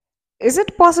Is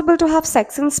it possible to have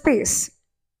sex in space?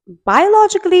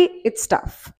 Biologically, it's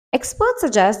tough. Experts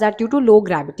suggest that due to low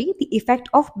gravity, the effect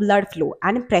of blood flow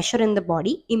and pressure in the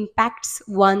body impacts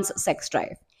one's sex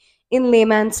drive. In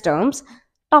layman's terms,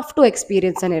 tough to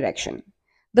experience an erection.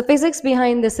 The physics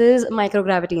behind this is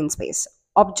microgravity in space.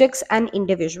 Objects and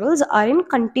individuals are in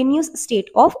continuous state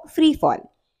of free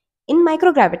fall. In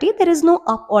microgravity, there is no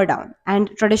up or down, and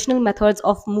traditional methods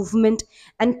of movement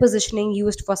and positioning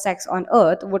used for sex on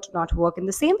Earth would not work in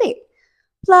the same way.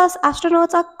 Plus,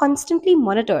 astronauts are constantly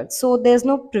monitored, so there's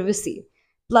no privacy.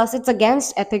 Plus, it's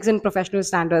against ethics and professional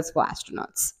standards for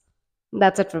astronauts.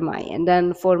 That's it from my end.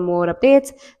 And for more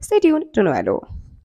updates, stay tuned to Noelo.